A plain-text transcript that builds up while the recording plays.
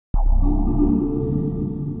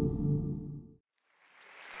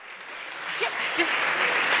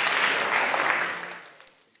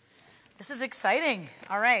is exciting.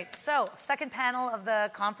 All right, so second panel of the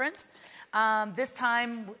conference. This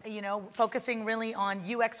time, focusing really on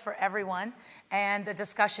UX for everyone and a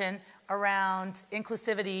discussion around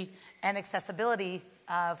inclusivity and accessibility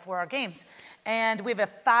for our games. And we have a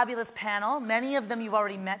fabulous panel. Many of them you've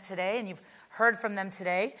already met today and you've heard from them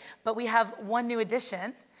today, but we have one new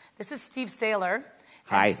addition. This is Steve Saylor.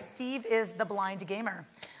 Hi. And Steve is the blind gamer.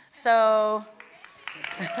 So...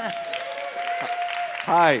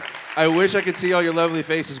 Hi. I wish I could see all your lovely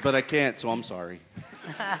faces, but I can't, so I'm sorry.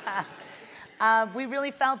 We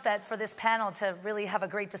really felt that for this panel to really have a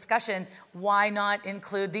great discussion, why not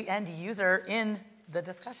include the end user in the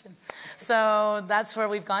discussion? So that's where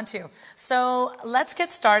we've gone to. So let's get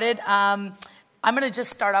started. I'm going to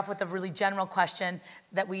just start off with a really general question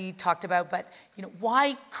that we talked about, but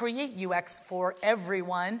why create UX for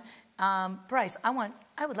everyone? Bryce,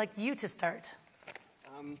 I would like you to start.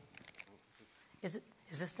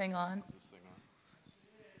 Is this thing on?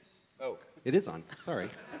 Oh, it is on. Sorry.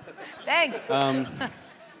 Thanks.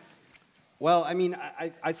 Well, I mean,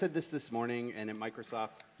 I said this morning, and at Microsoft,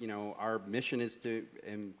 our mission is to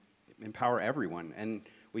empower everyone, and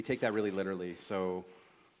we take that really literally. So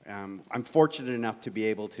I'm fortunate enough to be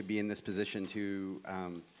able to be in this position to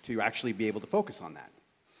actually be able to focus on that.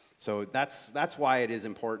 So that's why it is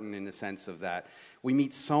important in the sense of that we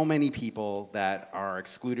meet so many people that are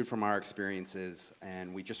excluded from our experiences,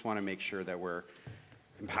 and we just want to make sure that we're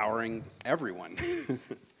empowering everyone.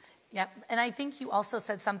 Yeah, and I think you also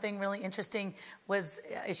said something really interesting was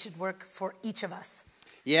it should work for each of us.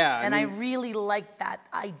 Yeah. I really like that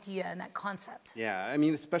idea and that concept. Yeah, I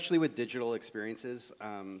mean, especially with digital experiences,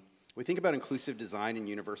 we think about inclusive design and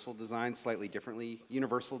universal design slightly differently.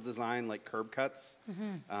 Universal design, like curb cuts,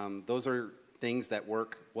 those are things that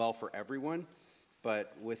work well for everyone.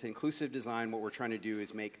 But with inclusive design, what we're trying to do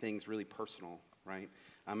is make things really personal, right?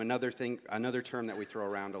 Another term that we throw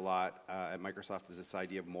around a lot at Microsoft is this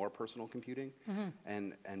idea of more personal computing,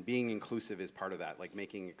 and being inclusive is part of that, like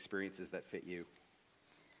making experiences that fit you.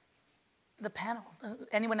 The panel.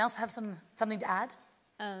 Anyone else have something to add?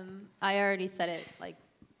 I already said it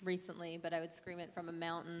recently, but I would scream it from a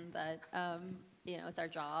mountain that it's our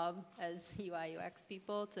job as UI UX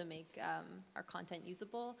people to make our content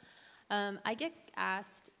usable. I get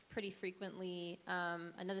asked pretty frequently,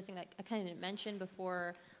 another thing that I kind of didn't mention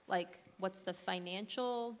before, what's the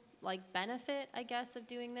financial benefit, I guess, of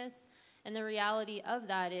doing this? And the reality of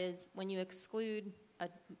that is when you exclude a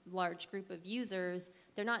large group of users,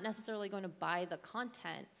 they're not necessarily going to buy the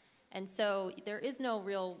content. And so there is no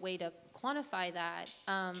real way to quantify that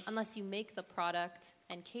unless you make the product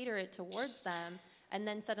and cater it towards them, and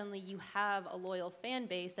then suddenly you have a loyal fan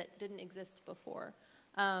base that didn't exist before.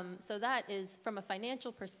 So that is, from a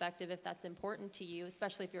financial perspective, if that's important to you,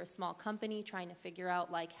 especially if you're a small company trying to figure out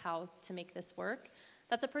how to make this work,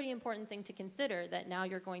 that's a pretty important thing to consider, that now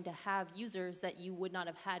you're going to have users that you would not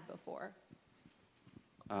have had before.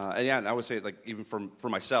 And yeah, and I would say, even for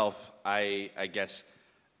myself, I guess,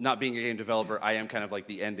 not being a game developer, I am kind of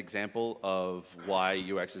the end example of why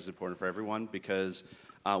UX is important for everyone, because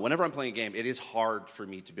whenever I'm playing a game, it is hard for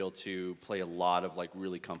me to be able to play a lot of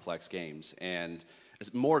really complex games. And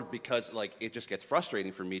it's more because it just gets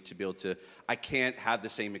frustrating for me to be able to, I can't have the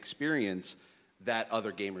same experience that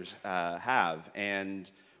other gamers have. And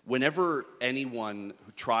whenever anyone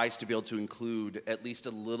who tries to be able to include at least a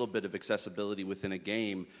little bit of accessibility within a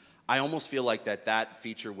game, I almost feel like that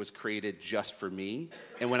feature was created just for me.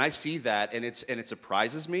 And when I see that and it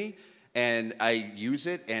surprises me and I use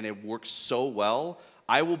it and it works so well,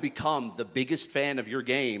 I will become the biggest fan of your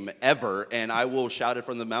game ever, and I will shout it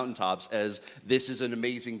from the mountaintops as this is an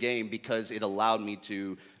amazing game because it allowed me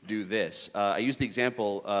to do this. I used the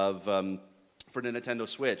example of, for the Nintendo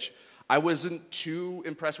Switch, I wasn't too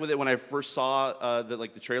impressed with it when I first saw the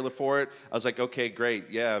trailer for it. I was like, okay, great,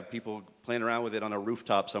 yeah, people playing around with it on a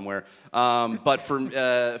rooftop somewhere. But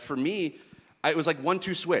for me, it was like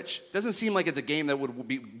 1-2 switch. Doesn't seem like it's a game that would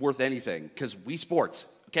be worth anything because Wii Sports,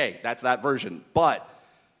 okay, that's that version. But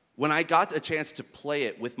when I got a chance to play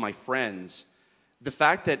it with my friends, the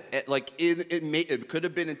fact that it could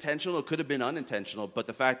have been intentional, it could have been unintentional, but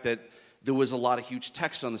the fact that there was a lot of huge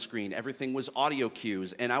text on the screen, everything was audio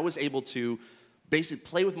cues, and I was able to basically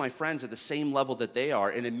play with my friends at the same level that they are,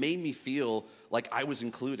 and it made me feel like I was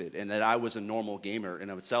included and that I was a normal gamer in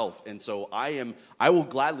of itself. And so I will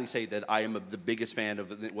gladly say that I am the biggest fan of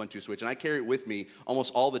the 1-2 Switch, and I carry it with me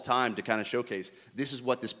almost all the time to kind of showcase this is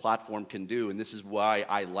what this platform can do, and this is why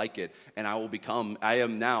I like it. And I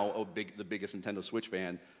am now the biggest Nintendo Switch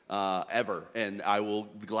fan ever, and I will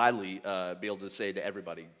gladly be able to say to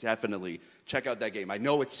everybody, definitely check out that game. I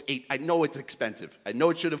know it's expensive. I know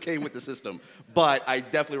it should have came with the system, but I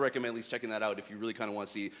definitely recommend at least checking that out if you really kind of want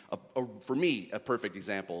to see, for me, a perfect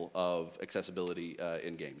example of accessibility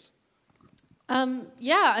in games.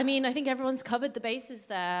 Yeah, I mean, I think everyone's covered the bases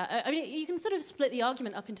there. I mean, you can sort of split the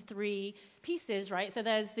argument up into three pieces, right? So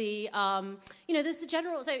there's the, there's the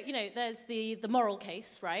general, so, there's the moral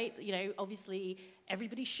case, right? Obviously,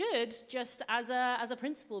 everybody should, just as a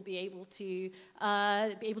principle, be able to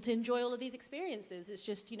enjoy all of these experiences. It's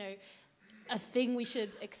just, a thing we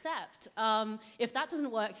should accept. If that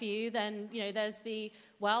doesn't work for you, then, there's the,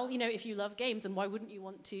 if you love games, then why wouldn't you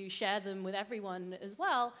want to share them with everyone as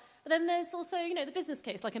well? But then there's also, the business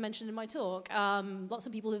case, like I mentioned in my talk. Lots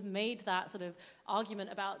of people have made that sort of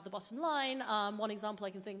argument about the bottom line. One example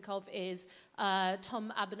I can think of is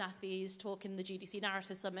Tom Abernathy's talk in the GDC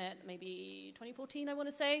Narrative Summit, maybe 2014, I want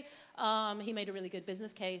to say. He made a really good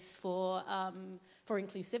business case for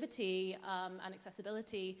inclusivity and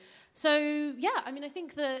accessibility. So yeah, I mean, I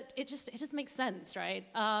think that it just makes sense, right?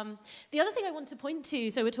 The other thing I want to point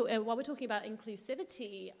to, so while we're talking about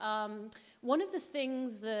inclusivity, one of the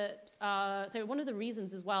things that, so one of the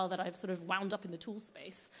reasons as well that I've sort of wound up in the tool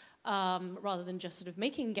space, rather than just sort of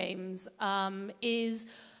making games, is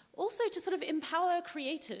also to sort of empower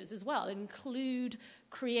creators as well, include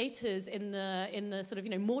creators in the sort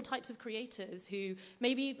of, more types of creators who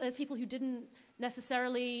maybe there's people who didn't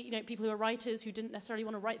necessarily, people who are writers who didn't necessarily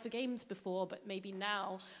want to write for games before, but maybe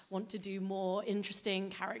now want to do more interesting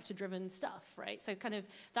character-driven stuff, right? So kind of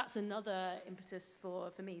that's another impetus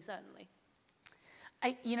for me, certainly.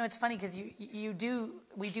 It's funny because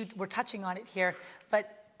we're touching on it here,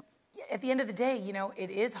 but at the end of the day, it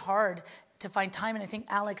is hard to find time. And I think,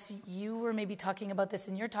 Alex, you were maybe talking about this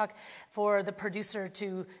in your talk, for the producer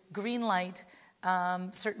to greenlight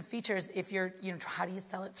certain features if you're, how do you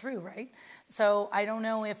sell it through, right? So I don't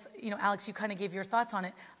know if, Alex, you kind of gave your thoughts on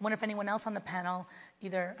it. I wonder if anyone else on the panel,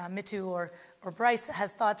 either Mitu or Bryce,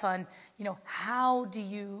 has thoughts on, how do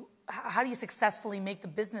you successfully make the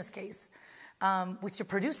business case with your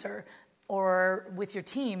producer or with your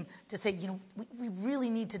team to say, we really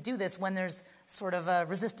need to do this when there's sort of a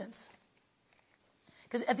resistance?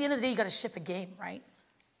 Because at the end of the day, you got to ship a game, right?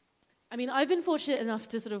 I mean, I've been fortunate enough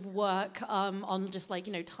to sort of work on just like,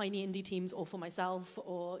 tiny indie teams, or for myself,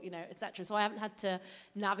 or, et cetera. So I haven't had to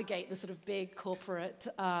navigate the sort of big corporate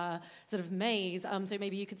sort of maze. So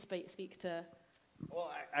maybe you could speak to...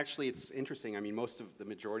 Well, actually, it's interesting. I mean, the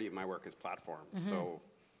majority of my work is platform. Mm-hmm. So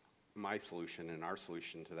my solution and our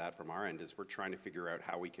solution to that from our end is we're trying to figure out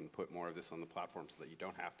how we can put more of this on the platform so that you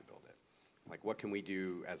don't have to build it. Like, what can we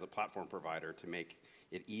do as a platform provider to make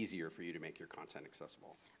it easier for you to make your content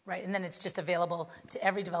accessible? Right, and then it's just available to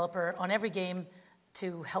every developer on every game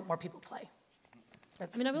to help more people play.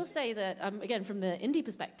 I will say that, again, from the indie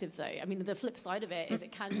perspective, though, I mean, the flip side of it is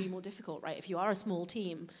it can be more difficult, right? If you are a small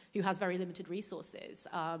team who has very limited resources,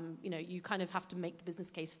 you kind of have to make the business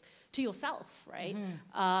case to yourself, right?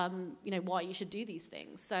 Mm-hmm. Why you should do these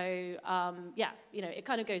things. So, it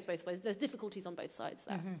kind of goes both ways. There's difficulties on both sides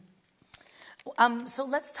there. Mm-hmm. So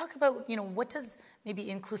let's talk about, what does maybe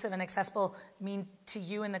inclusive and accessible mean to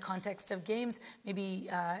you in the context of games? Maybe,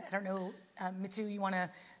 I don't know, Mitu, you want to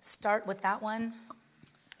start with that one?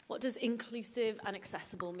 What does inclusive and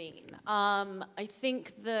accessible mean? I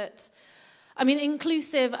think that,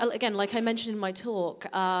 inclusive, again, like I mentioned in my talk,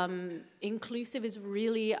 inclusive is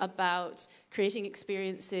really about creating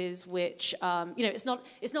experiences which, it's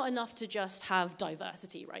not enough to just have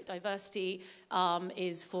diversity, right? Diversity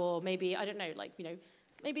is for maybe, I don't know, like,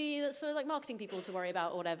 maybe that's for like marketing people to worry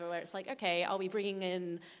about or whatever, where it's like, okay, are we bringing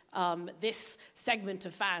in this segment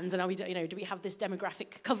of fans, and are we, do we have this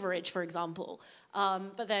demographic coverage, for example?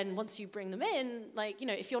 But then once you bring them in, like,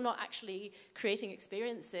 if you're not actually creating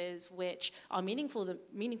experiences which are meaningful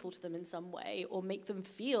to them in some way, or make them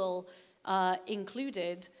feel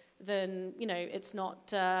included, then it's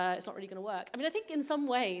not really going to work. I mean, I think in some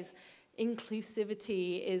ways,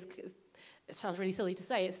 inclusivity is. It sounds really silly to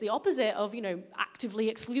say, it's the opposite of, actively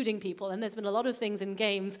excluding people. And there's been a lot of things in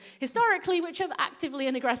games historically which have actively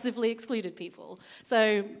and aggressively excluded people.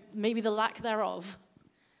 So maybe the lack thereof.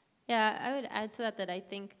 Yeah, I would add to that I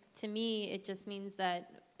think, to me, it just means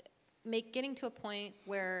that getting to a point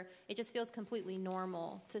where it just feels completely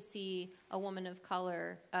normal to see a woman of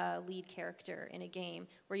color lead character in a game,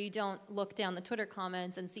 where you don't look down the Twitter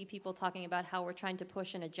comments and see people talking about how we're trying to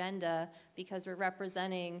push an agenda because we're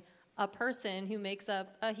representing a person who makes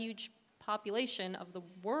up a huge population of the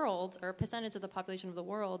world, or a percentage of the population of the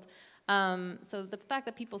world. So the fact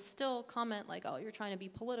that people still comment like, oh, you're trying to be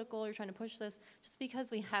political, you're trying to push this, just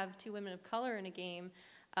because we have 2 women of color in a game,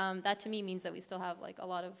 that to me means that we still have like a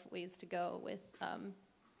lot of ways to go with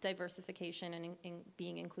diversification and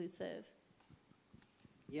being inclusive.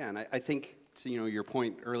 Yeah, and I think, so, you know, your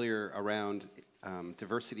point earlier around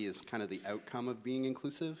diversity is kind of the outcome of being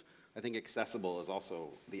inclusive. I think accessible is also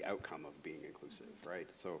the outcome of being inclusive, right?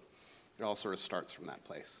 So it all sort of starts from that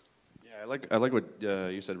place. Yeah, I like what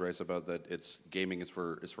you said, Bryce, about that. Gaming is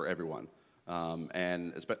for everyone,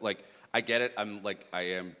 and like I get it. I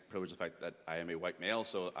am privileged the fact that I am a white male,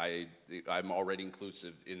 so I'm already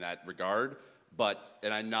inclusive in that regard.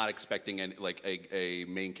 And I'm not expecting a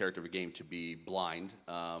main character of a game to be blind,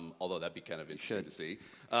 although that'd be kind of interesting to see.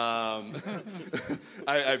 I'd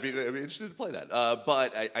be interested to play that.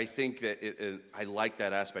 But I think that I like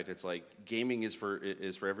that aspect. It's like gaming is for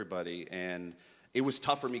everybody, and it was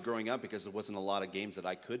tough for me growing up because there wasn't a lot of games that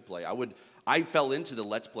I could play. I fell into the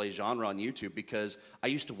Let's Play genre on YouTube because I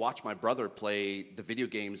used to watch my brother play the video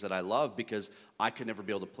games that I love because I could never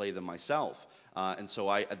be able to play them myself. And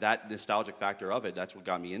so that nostalgic factor of it, that's what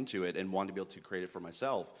got me into it and wanted to be able to create it for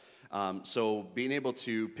myself. So being able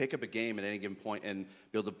to pick up a game at any given point and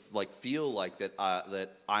be able to feel like that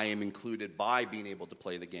I am included by being able to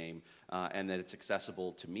play the game and that it's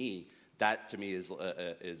accessible to me, that to me is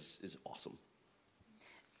awesome.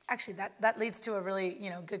 Actually, that leads to a really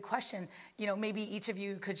good question. Maybe each of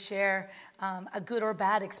you could share a good or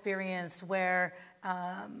bad experience where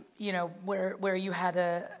where you had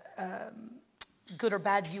a good or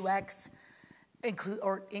bad UX,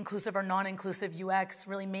 or inclusive or non-inclusive UX,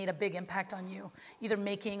 really made a big impact on you, either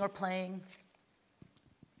making or playing.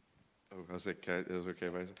 Oh, I was like, it was okay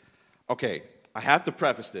if I said. Okay, I have to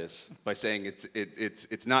preface this by saying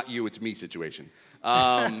it's not you, it's me situation.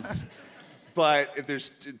 But if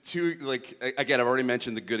there's two, again, I've already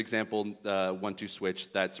mentioned the good example, 1-2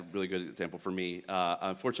 switch. That's a really good example for me.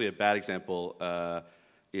 Unfortunately, a bad example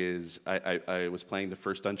is I was playing the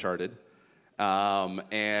first Uncharted,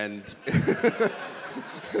 and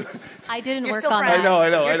I didn't You're work still on friends. that. I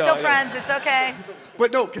know. You're still friends. It's okay.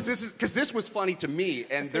 But no, because this was funny to me,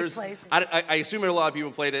 and there's place. I assume a lot of people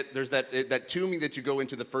played it. There's that tomb that you go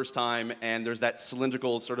into the first time, and there's that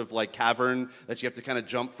cylindrical sort of cavern that you have to kind of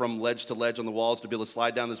jump from ledge to ledge on the walls to be able to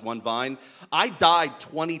slide down this one vine. I died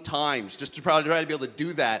 20 times just to probably try to be able to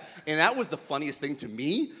do that, and that was the funniest thing to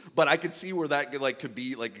me. But I could see where that could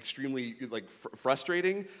be extremely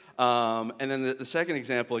frustrating. And then the second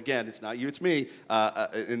example, again, it's not you, it's me.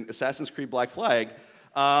 In Assassin's Creed Black Flag.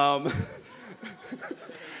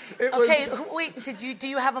 Okay, wait. Do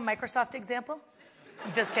you have a Microsoft example?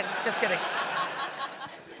 Just kidding.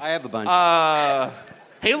 I have a bunch.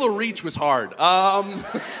 Halo Reach was hard.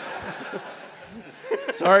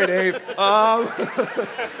 Sorry, Dave.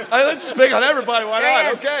 Let's just pick on everybody. Why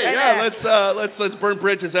not? Okay, right yeah. there. Let's burn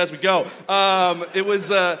bridges as we go. It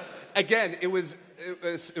was again. It was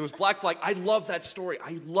Black Flag. I love that story.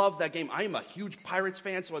 I love that game. I am a huge Pirates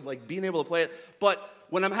fan, so I like being able to play it. But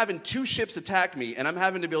when I'm having 2 ships attack me, and I'm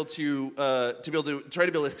having to be able to try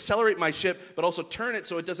to accelerate my ship, but also turn it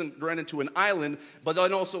so it doesn't run into an island, but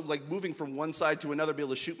then also moving from one side to another, be able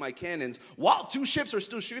to shoot my cannons while 2 ships are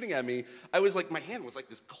still shooting at me. I was my hand was like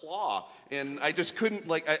this claw, and I just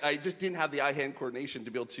couldn't I just didn't have the eye-hand coordination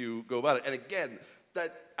to be able to go about it. And again,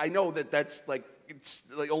 that I know that's it's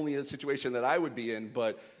only a situation that I would be in,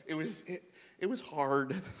 but it was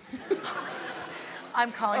hard.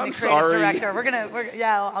 I'm calling I'm the creative sorry. director.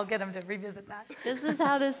 I'll get him to revisit that. This is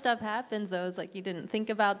how this stuff happens, though. It's you didn't think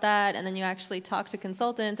about that, and then you actually talk to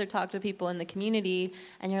consultants or talk to people in the community,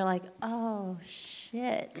 and you're like, oh,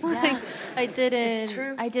 shit. Yeah. I didn't. It's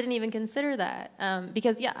true. I didn't even consider that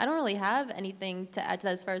because I don't really have anything to add to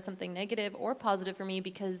that as far as something negative or positive for me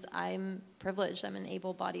because I'm privileged. I'm an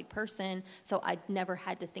able-bodied person, so I never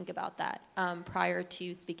had to think about that prior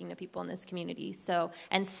to speaking to people in this community. So,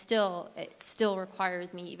 and it still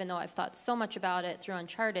requires me, even though I've thought so much about it through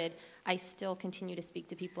Uncharted, I still continue to speak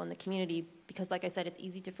to people in the community because, like I said, it's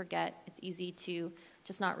easy to forget. It's easy to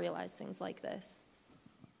just not realize things like this.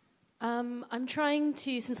 I'm trying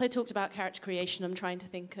to, since I talked about character creation, I'm trying to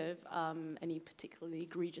think of any particularly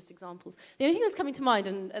egregious examples. The only thing that's coming to mind,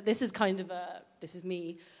 and this is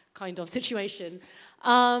me kind of situation.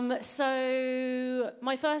 So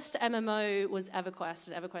my first MMO was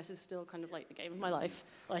EverQuest, and EverQuest is still kind of the game of my life.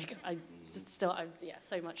 So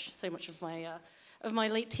much of my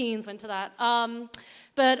late teens went to that.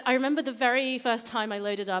 But I remember the very first time I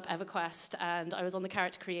loaded up EverQuest, and I was on the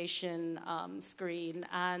character creation screen,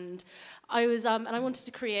 and I was and I wanted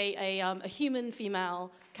to create a human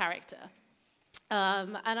female character.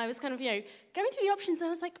 And I was kind of, going through the options, and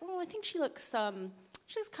I was like, oh, I think she looks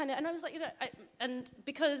kind of, and I was like, and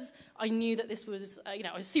because I knew that this was, I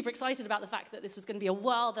was super excited about the fact that this was going to be a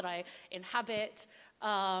world that I inhabit,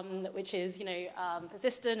 which is,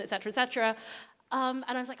 persistent, et cetera, and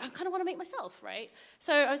I was like, I kind of want to make myself, right?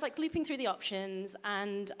 So I was like looping through the options,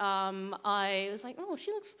 and I was like, oh,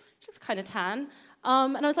 she looks kind of tan,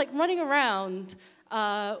 and I was like running around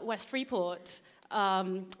West Freeport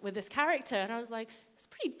with this character, and I was like, it's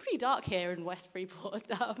pretty dark here in West Freeport.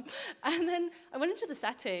 And then I went into the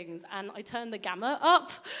settings and I turned the gamma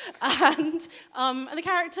up, and the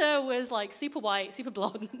character was like super white, super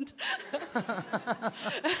blonde,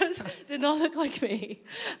 did not look like me.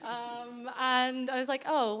 And I was like,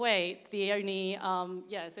 oh wait, the only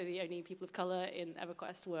so the only people of color in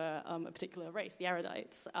EverQuest were a particular race, the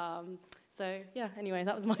Erudites. So yeah, anyway,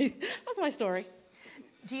 that was my story.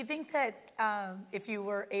 Do you think that if you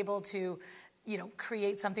were able to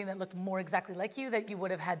create something that looked more exactly like you, that you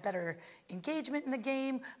would have had better engagement in the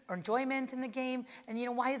game or enjoyment in the game? And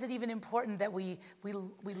why is it even important that we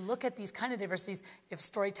look at these kind of diversities? If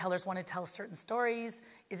storytellers want to tell certain stories,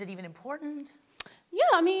 is it even important? Yeah,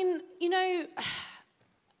 I mean,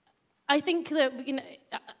 I think that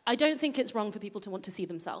I don't think it's wrong for people to want to see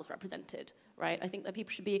themselves represented, right? I think that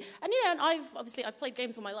people should be, and I've played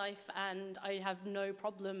games all my life, and I have no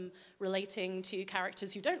problem relating to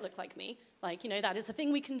characters who don't look like me. Like, that is a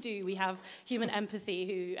thing we can do. We have human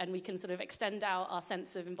empathy, and we can sort of extend out our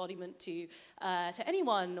sense of embodiment to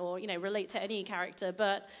anyone, or relate to any character.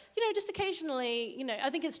 But just occasionally, I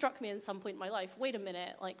think it struck me at some point in my life. Wait a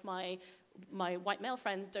minute, like my white male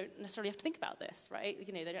friends don't necessarily have to think about this, right?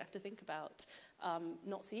 They don't have to think about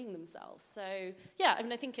not seeing themselves. So yeah, I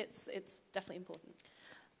mean, I think it's definitely important.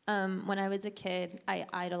 When I was a kid, I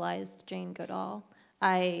idolized Jane Goodall.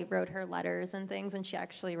 I wrote her letters and things, and she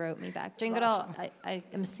actually wrote me back. Jane Goodall, I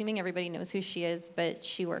am assuming everybody knows who she is, but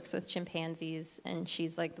she works with chimpanzees, and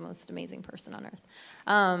she's like the most amazing person on earth.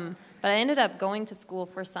 But I ended up going to school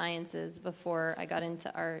for sciences before I got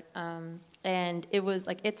into art, and it was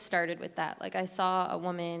like, it started with that. Like, I saw a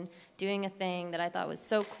woman doing a thing that I thought was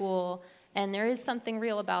so cool, and there is something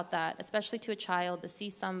real about that, especially to a child, to see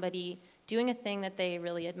somebody doing a thing that they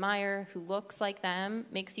really admire, who looks like them,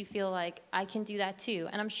 makes you feel like, I can do that too.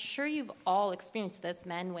 And I'm sure you've all experienced this,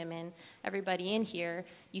 men, women, everybody in here.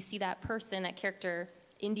 You see that person, that character,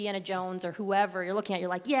 Indiana Jones or whoever you're looking at, you're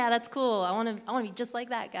like, yeah, that's cool. I want to be just like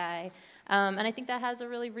that guy. And I think that has a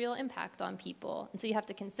really real impact on people. And so you have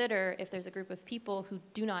to consider, if there's a group of people who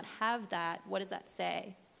do not have that, what does that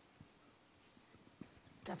say?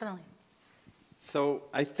 Definitely. So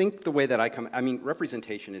I think the way that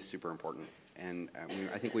representation is super important. And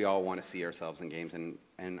I think we all want to see ourselves in games. And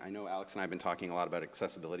I know Alex and I have been talking a lot about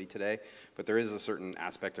accessibility today, but there is a certain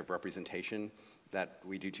aspect of representation that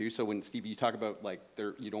we do too. So when, Steve, you talk about like,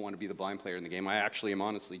 you don't want to be the blind player in the game, I actually am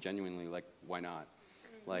honestly, genuinely like, why not?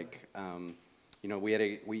 Like, there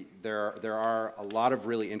are a lot of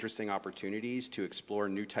really interesting opportunities to explore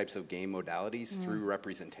new types of game modalities through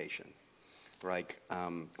representation. Like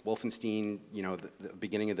Wolfenstein, the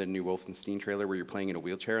beginning of the new Wolfenstein trailer where you're playing in a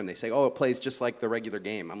wheelchair and they say, oh, it plays just like the regular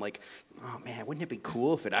game. I'm like, oh man, wouldn't it be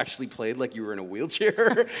cool if it actually played like you were in a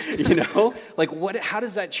wheelchair? Like how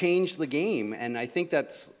does that change the game? And I think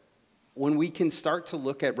that's when we can start to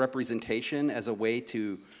look at representation as a way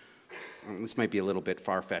to, this might be a little bit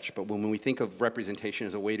far-fetched, but when we think of representation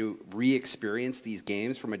as a way to re-experience these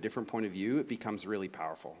games from a different point of view, it becomes really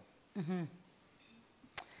powerful. Mm-hmm.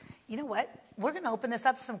 You know what? We're going to open this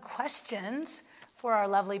up to some questions for our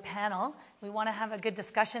lovely panel. We want to have a good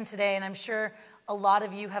discussion today, and I'm sure a lot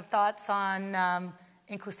of you have thoughts on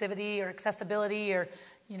inclusivity or accessibility, or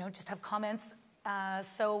just have comments.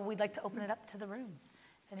 So we'd like to open it up to the room.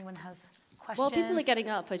 If anyone has questions. While people are getting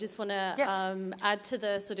up, I just want to add to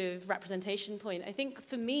the sort of representation point. I think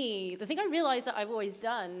for me, the thing I realized that I've always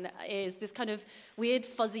done is this kind of weird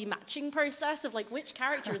fuzzy matching process of like which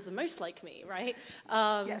character is the most like me, right?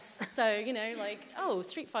 Yes. So, like, oh,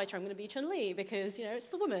 Street Fighter, I'm going to be Chun-Li because, it's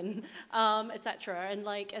the woman, etc.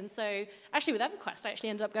 And so actually with EverQuest, I actually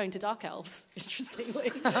ended up going to Dark Elves,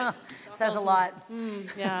 interestingly. Says a lot.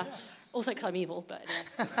 Yeah. Also because I'm evil, but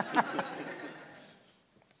anyway.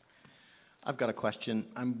 I've got a question.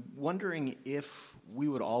 I'm wondering if we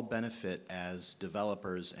would all benefit as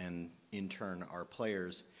developers and, in turn, our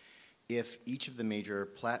players, if each of the major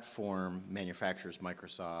platform manufacturers,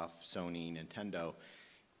 Microsoft, Sony, Nintendo,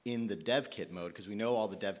 in the dev kit mode, because we know all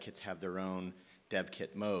the dev kits have their own dev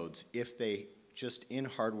kit modes, if they just in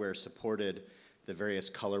hardware supported the various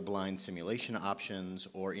colorblind simulation options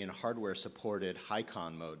or in hardware supported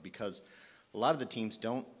HiCon mode, because a lot of the teams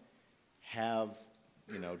don't have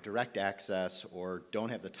direct access or don't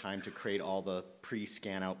have the time to create all the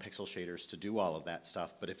pre-scan out pixel shaders to do all of that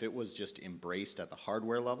stuff. But if it was just embraced at the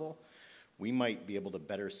hardware level, we might be able to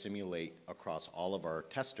better simulate across all of our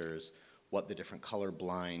testers what the different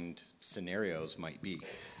colorblind scenarios might be.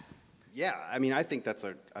 Yeah, I mean, I think that's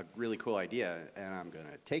a really cool idea, and I'm going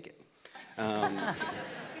to take it.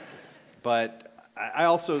 But I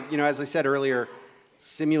also, as I said earlier,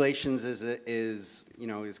 simulations is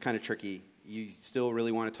kind of tricky. You still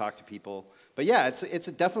really want to talk to people. But yeah, it's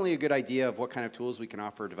definitely a good idea of what kind of tools we can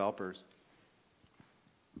offer developers.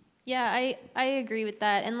 Yeah, I agree with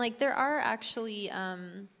that. And like there are actually,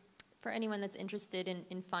 for anyone that's interested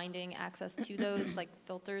in finding access to those like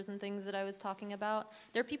filters and things that I was talking about,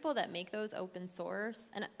 there are people that make those open source.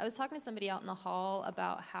 And I was talking to somebody out in the hall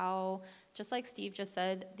about how, just like Steve just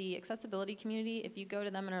said, the accessibility community, if you go to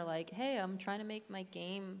them and are like, hey, I'm trying to make my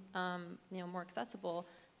game more accessible,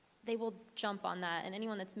 they will jump on that. And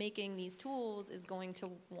anyone that's making these tools is going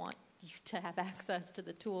to want you to have access to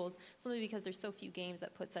the tools, simply because there's so few games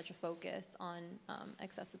that put such a focus on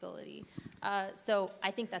accessibility. So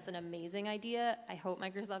I think that's an amazing idea. I hope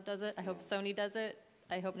Microsoft does it. I hope Sony does it.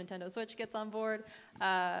 I hope Nintendo Switch gets on board,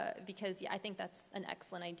 because yeah, I think that's an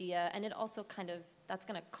excellent idea. And it also that's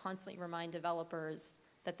going to constantly remind developers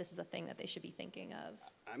that this is a thing that they should be thinking of.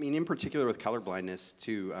 I mean, in particular with colorblindness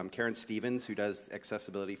too, Karen Stevens, who does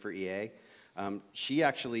accessibility for EA, she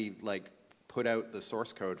actually put out the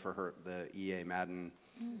source code for the EA Madden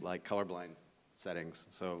colorblind settings.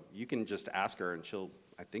 So you can just ask her, and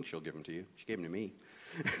I think she'll give them to you. She gave them to me.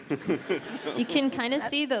 So. You can kind of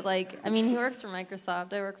see that, he works for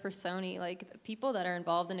Microsoft, I work for Sony. People that are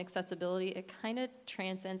involved in accessibility, it kind of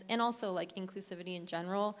transcends, and also inclusivity in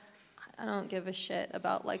general. I don't give a shit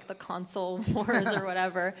about the console wars or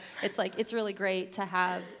whatever. It's really great to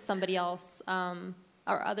have somebody else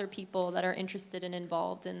or other people that are interested and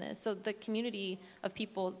involved in this. So the community of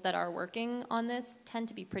people that are working on this tend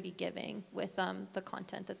to be pretty giving with the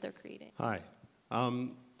content that they're creating. Hi.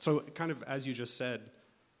 So kind of as you just said,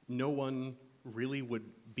 no one really would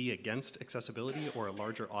be against accessibility or a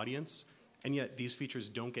larger audience, and yet these features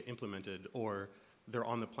don't get implemented, or they're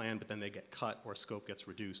on the plan but then they get cut or scope gets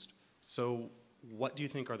reduced. So what do you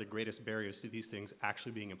think are the greatest barriers to these things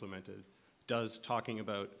actually being implemented? Does talking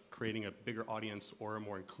about creating a bigger audience or a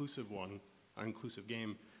more inclusive one, an inclusive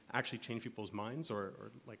game, actually change people's minds,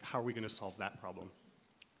 or how are we going to solve that problem?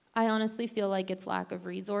 I honestly feel like it's lack of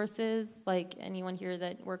resources. Anyone here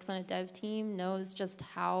that works on a dev team knows just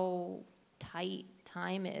how tight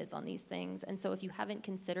time is on these things. And so if you haven't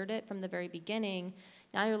considered it from the very beginning,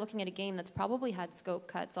 now you're looking at a game that's probably had scope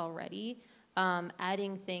cuts already.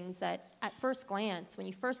 Adding things that at first glance, when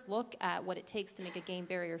you first look at what it takes to make a game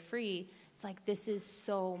barrier-free, it's this is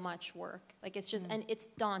so much work. It's just, and it's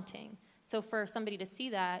daunting. So for somebody to see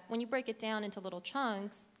that, when you break it down into little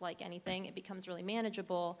chunks, like anything, it becomes really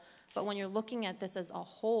manageable. But when you're looking at this as a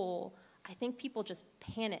whole, I think people just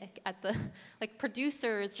panic at the,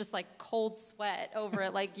 producers just cold sweat over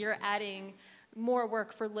it. You're adding more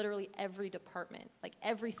work for literally every department.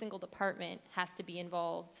 Every single department has to be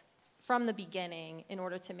involved from the beginning in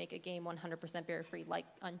order to make a game 100% barrier-free,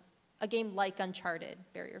 a game like Uncharted,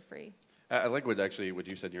 barrier-free. I like what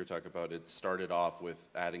you said in your talk about it started off with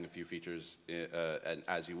adding a few features and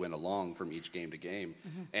as you went along from each game to game.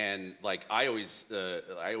 Mm-hmm. And I always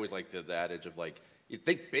like the adage of you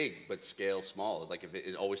think big but scale small. If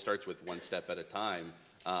it always starts with one step at a time.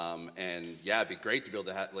 And yeah, it'd be great to be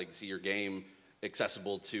able to see your game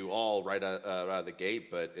accessible to all right out of the gate.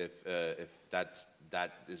 But if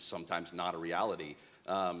that is sometimes not a reality.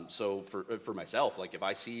 So for myself, if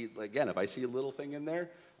I see a little thing in there,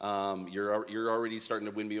 you're already starting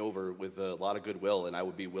to win me over with a lot of goodwill, and I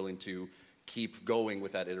would be willing to keep going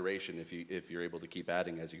with that iteration if you're able to keep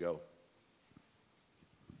adding as you go.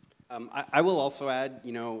 I will also add,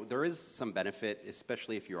 there is some benefit,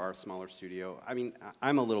 especially if you are a smaller studio. I mean,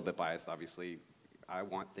 I'm a little bit biased, obviously. I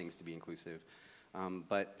want things to be inclusive.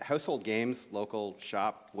 But Household Games, local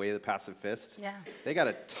shop, Way of the Passive Fist, yeah. They got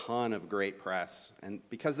a ton of great press, and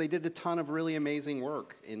because they did a ton of really amazing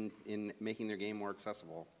work in making their game more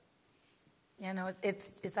accessible. Yeah, no,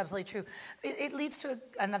 it's absolutely true. It leads to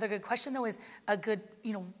another good question, though, is a good,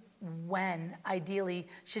 when, ideally,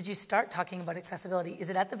 should you start talking about accessibility?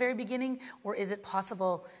 Is it at the very beginning, or is it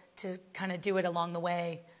possible to kind of do it along the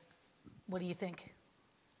way? What do you think?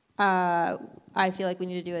 I feel like we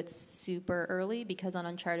need to do it super early, because on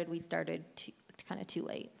Uncharted we started kind of too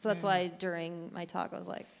late. So that's why during my talk I was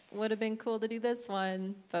like, would have been cool to do this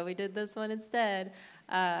one, but we did this one instead.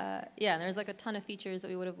 Yeah, and there's a ton of features that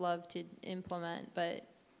we would have loved to implement, but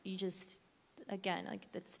you just, again, like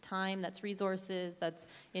that's time, that's resources, that's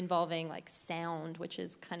involving like sound, which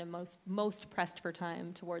is kind of most pressed for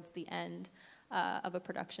time towards the end of a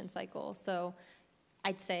production cycle. So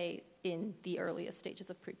I'd say in the earliest stages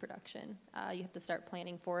of pre-production, you have to start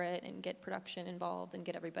planning for it and get production involved and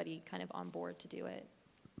get everybody kind of on board to do it.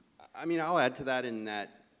 I mean, I'll add to that in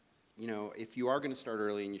that, you know, if you are going to start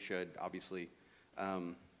early, and you should, obviously,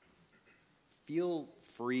 feel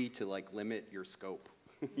free to like limit your scope,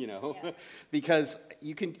 you know, yeah. Because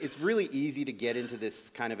you can. It's really easy to get into this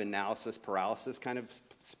kind of analysis paralysis kind of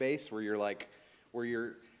space where you're like, where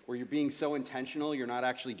you're being so intentional, you're not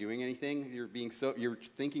actually doing anything. You're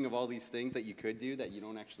thinking of all these things that you could do that you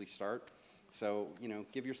don't actually start. So, you know,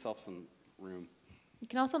 give yourself some room. You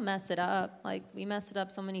can also mess it up. Like, we messed it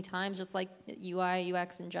up so many times, just like UI,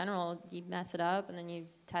 UX in general. You mess it up, and then you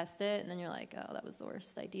test it, and then you're like, oh, that was the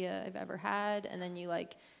worst idea I've ever had. And then you,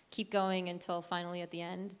 like, keep going until finally at the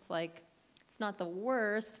end, it's like, it's not the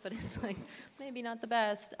worst, but it's, like, maybe not the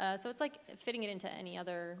best. So it's like fitting it into any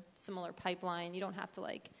other similar pipeline. You don't have to,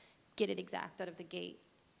 like, get it exact out of the gate.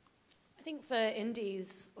 I think for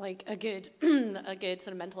indies, like a good sort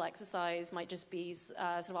of mental exercise might just be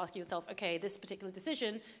sort of asking yourself, okay, this particular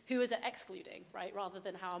decision, who is it excluding, right? Rather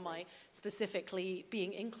than how am I specifically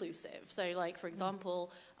being inclusive. So like, for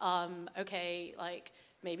example, okay, like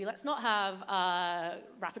maybe let's not have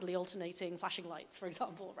rapidly alternating flashing lights, for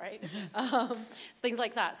example, right? Things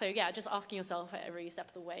like that. So yeah, just asking yourself at every step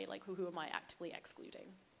of the way, like who am I actively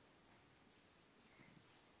excluding?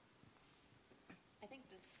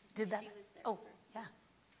 Did that? Oh, yeah.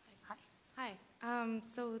 Hi.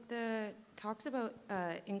 So the talks about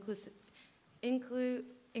inclusivity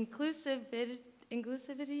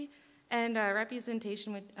and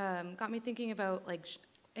representation got me thinking about like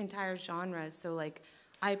entire genres. So like,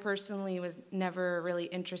 I personally was never really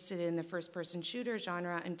interested in the first-person shooter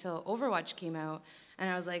genre until Overwatch came out, and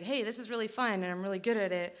I was like, hey, this is really fun, and I'm really good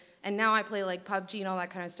at it. And now I play like PUBG and all that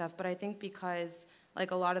kind of stuff. But I think because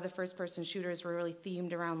like a lot of the first-person shooters were really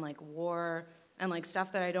themed around like war and like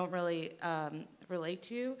stuff that I don't really relate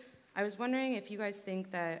to. I was wondering if you guys think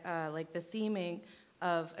that like the theming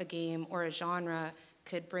of a game or a genre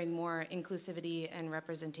could bring more inclusivity and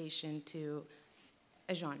representation to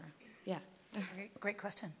a genre. Yeah. Great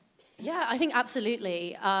question. Yeah, I think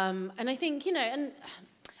absolutely. And I think, you know, and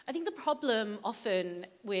I think the problem often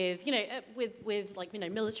with, you know, with like, you know,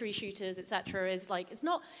 military shooters, et cetera, is like, it's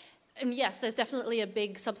not. And yes, there's definitely a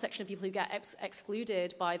big subsection of people who get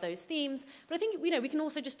excluded by those themes. But I think, you know, we can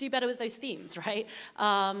also just do better with those themes, right?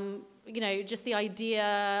 You know, just the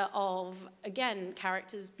idea of, again,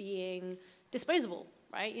 characters being disposable,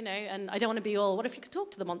 right? You know, and I don't want to be all, what if you could talk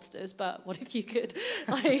to the monsters? But what if you could,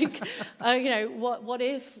 like, you know, what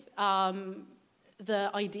if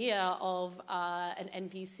the idea of an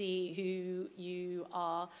NPC who you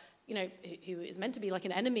are, you know, who is meant to be like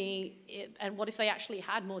an enemy, and what if they actually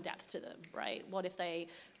had more depth to them, right? What if they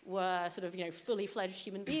were sort of, you know, fully fledged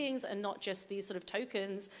human beings and not just these sort of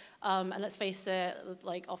tokens? And let's face it,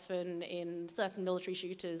 like often in certain military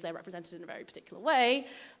shooters, they're represented in a very particular way,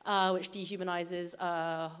 which dehumanizes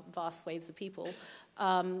vast swathes of people.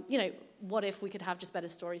 You know, what if we could have just better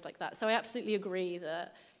stories like that? So I absolutely agree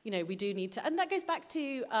that, you know, we do need to, and that goes back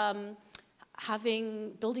to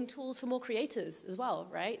building tools for more creators as well,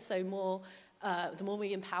 right? So more, the more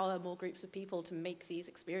we empower more groups of people to make these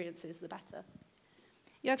experiences, the better.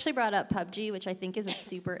 You actually brought up PUBG, which I think is a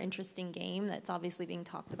super interesting game that's obviously being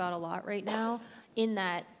talked about a lot right now, in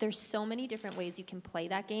that there's so many different ways you can play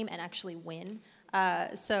that game and actually win.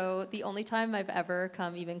 So the only time I've ever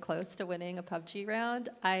come even close to winning a PUBG round,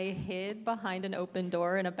 I hid behind an open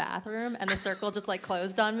door in a bathroom, and the circle just like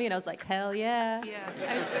closed on me, and I was like, hell yeah. Yeah.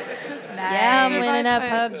 Nice. Yeah, I'm winning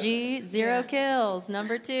at PUBG. 0 kills.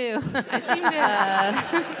 Number 2.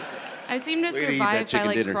 I seem to survive by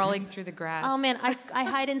like crawling through the grass. Oh man, I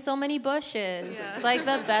hide in so many bushes. Yeah. It's like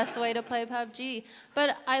the best way to play PUBG.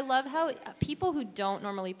 But I love how people who don't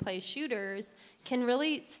normally play shooters can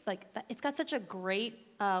really, like, it's got such a great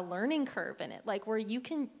learning curve in it, like where you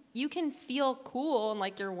can feel cool and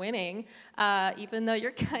like you're winning, even though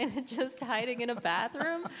you're kind of just hiding in a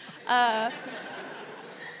bathroom.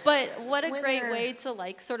 But what a great way to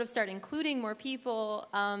like sort of start including more people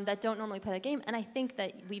that don't normally play the game. And I think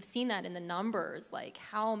that we've seen that in the numbers, like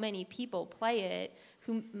how many people play it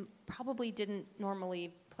who probably didn't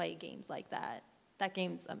normally play games like that. That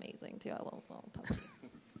game's amazing too. I love PUBG.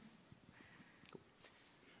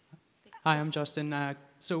 Hi, I'm Justin.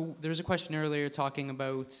 So there was a question earlier talking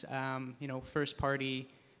about you know, first party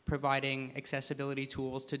providing accessibility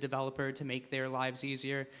tools to developer to make their lives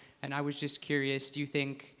easier. And I was just curious, do you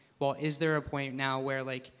think well, is there a point now where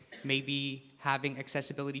like maybe having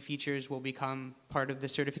accessibility features will become part of the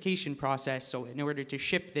certification process? So in order to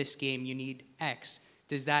ship this game, you need X.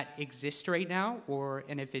 Does that exist right now?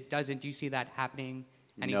 And if it doesn't, do you see that happening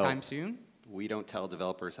anytime soon? We don't tell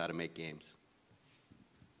developers how to make games.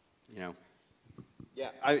 You know?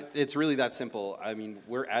 Yeah, it's really that simple. I mean,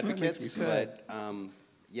 we're advocates, but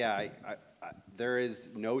yeah, there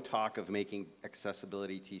is no talk of making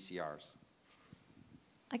accessibility TCRs.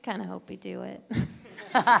 I kind of hope we do it.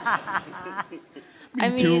 I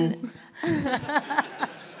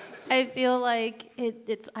feel like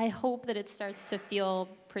I hope that it starts to feel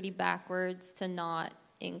pretty backwards to not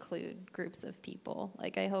include groups of people.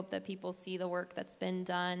 Like, I hope that people see the work that's been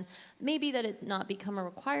done. Maybe that it not become a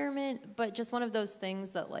requirement, but just one of those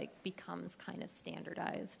things that like becomes kind of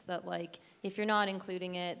standardized. That like, if you're not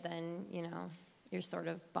including it, then you know you're sort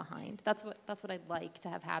of behind. That's what I'd like to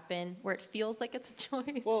have happen, where it feels like it's a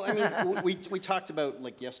choice. Well, I mean, we talked about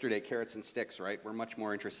like yesterday, carrots and sticks, right? We're much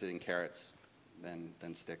more interested in carrots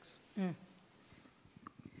than sticks. Mm.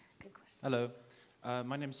 Hello.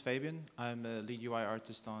 My name is Fabian. I'm a lead UI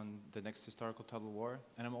artist on the next historical Total War,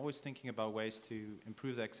 and I'm always thinking about ways to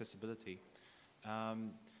improve the accessibility.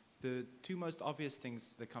 The two most obvious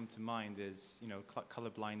things that come to mind is, you know, color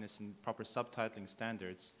blindness and proper subtitling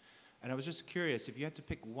standards. And I was just curious, if you had to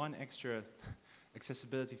pick one extra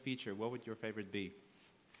accessibility feature, what would your favorite be?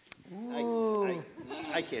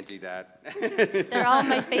 I can't do that. They're all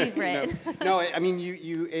my favorite. No, I mean,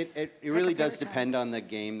 it really does depend on the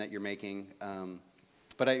game that you're making.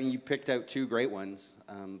 But I mean, you picked out two great ones.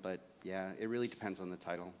 But yeah, it really depends on the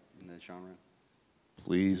title and the genre.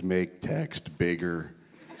 Please make text bigger.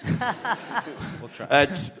 We'll try.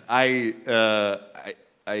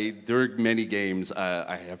 There are many games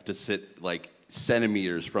I have to sit like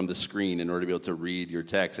centimeters from the screen in order to be able to read your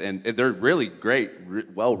text, and they're really great,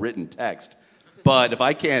 well-written text. But if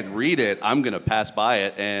I can't read it, I'm gonna pass by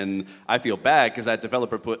it, and I feel bad because that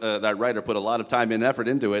writer put a lot of time and effort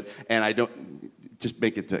into it, and I don't. Just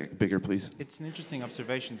make it bigger, please. It's an interesting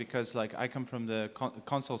observation because, like, I come from the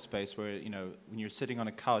console space where, you know, when you're sitting on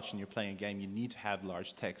a couch and you're playing a game, you need to have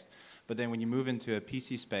large text. But then when you move into a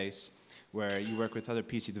PC space where you work with other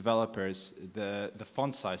PC developers, the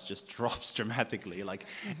font size just drops dramatically. Like,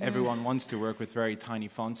 everyone wants to work with very tiny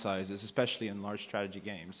font sizes, especially in large strategy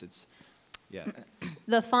games. It's, yeah.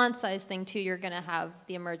 The font size thing too, you're going to have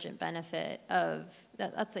the emergent benefit of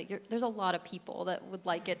that's like there's a lot of people that would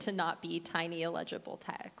like it to not be tiny illegible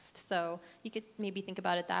text. So you could maybe think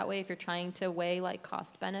about it that way if you're trying to weigh like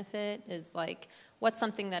cost benefit, is like what's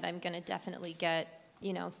something that I'm going to definitely get,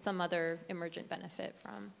 you know, some other emergent benefit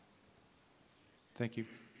from. Thank you.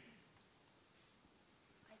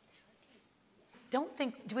 Do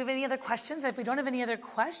we have any other questions? If we don't have any other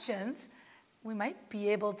questions, we might be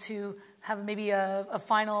able to have maybe a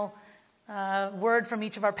final word from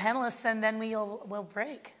each of our panelists, and then we'll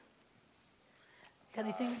break. Got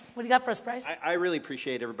anything? What do you got for us, Bryce? I really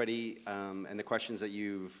appreciate everybody and the questions that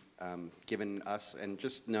you've given us, and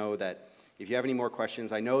just know that if you have any more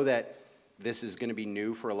questions, I know that this is going to be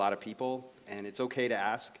new for a lot of people, and it's okay to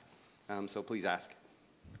ask, so please ask.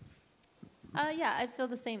 Yeah, I feel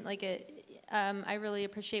the same. Like I really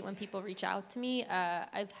appreciate when people reach out to me.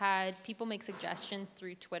 I've had people make suggestions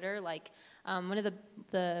through Twitter. Like one of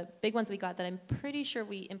the big ones we got that I'm pretty sure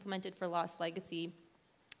we implemented for Lost Legacy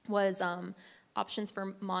was options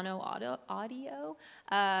for mono audio.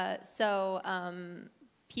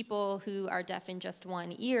 People who are deaf in just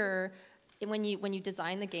one ear, when you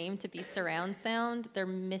design the game to be surround sound, they're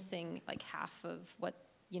missing like half of what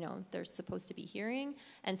they're supposed to be hearing.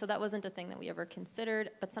 And so that wasn't a thing that we ever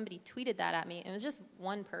considered, but somebody tweeted that at me. It was just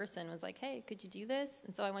one person was like, hey, could you do this?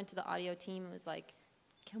 And so I went to the audio team and was like,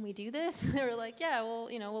 can we do this? They were like, yeah, well,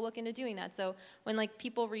 we'll look into doing that. So when like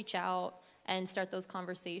people reach out and start those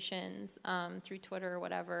conversations through Twitter or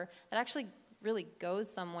whatever, that actually really goes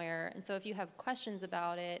somewhere. And so if you have questions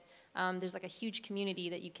about it, there's like a huge community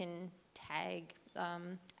that you can tag.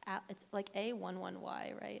 It's like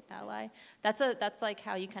A11Y, right? Ally. That's like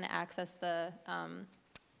how you kind of access the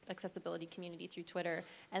accessibility community through Twitter.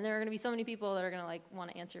 And there are going to be so many people that are going to like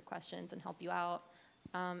want to answer your questions and help you out,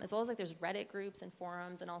 as well as like there's Reddit groups and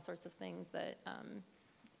forums and all sorts of things that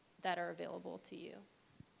that are available to you.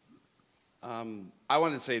 I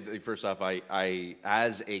wanted to say that first off, I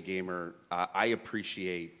as a gamer, I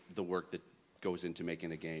appreciate the work that goes into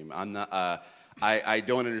making a game. I'm not. I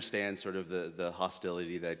don't understand sort of the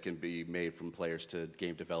hostility that can be made from players to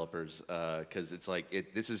game developers, because it's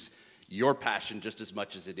like this is your passion just as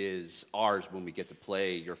much as it is ours when we get to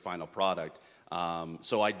play your final product.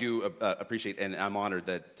 So I do appreciate, and I'm honored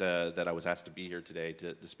that I was asked to be here today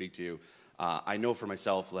to speak to you. I know for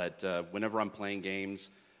myself that whenever I'm playing games,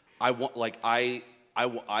 I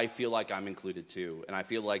feel like I'm included too, and I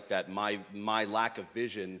feel like that my lack of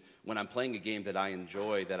vision when I'm playing a game that I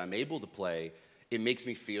enjoy, that I'm able to play, it makes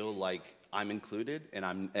me feel like I'm included,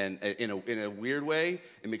 and in a weird way,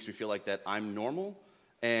 it makes me feel like that I'm normal,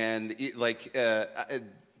 and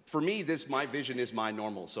for me, my vision is my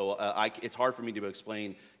normal. So it's hard for me to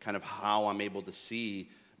explain kind of how I'm able to see,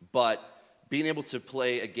 but being able to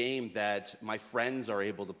play a game that my friends are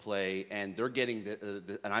able to play, and they're getting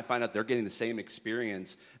and I find out they're getting the same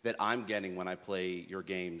experience that I'm getting when I play your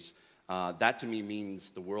games. That to me means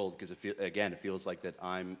the world, because it feels like that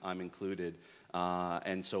I'm included,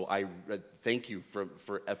 and so I thank you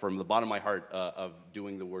from the bottom of my heart of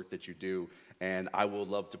doing the work that you do, and I will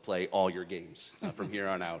love to play all your games from here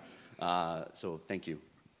on out. So thank you.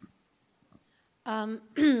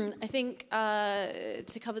 I think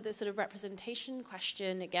to cover the sort of representation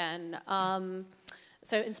question again,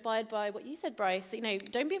 so inspired by what you said, Bryce,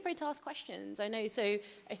 don't be afraid to ask questions. I know, so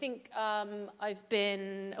I think I've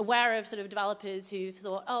been aware of sort of developers who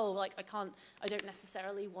thought, I don't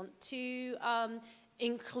necessarily want to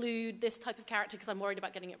include this type of character because I'm worried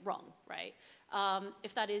about getting it wrong, right?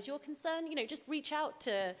 If that is your concern, just reach out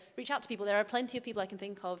to people. There are plenty of people I can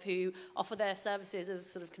think of who offer their services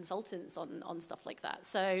as sort of consultants on stuff like that.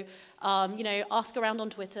 So, ask around on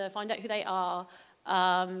Twitter, find out who they are.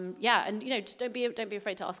 And just don't be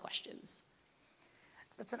afraid to ask questions.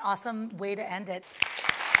 That's an awesome way to end it.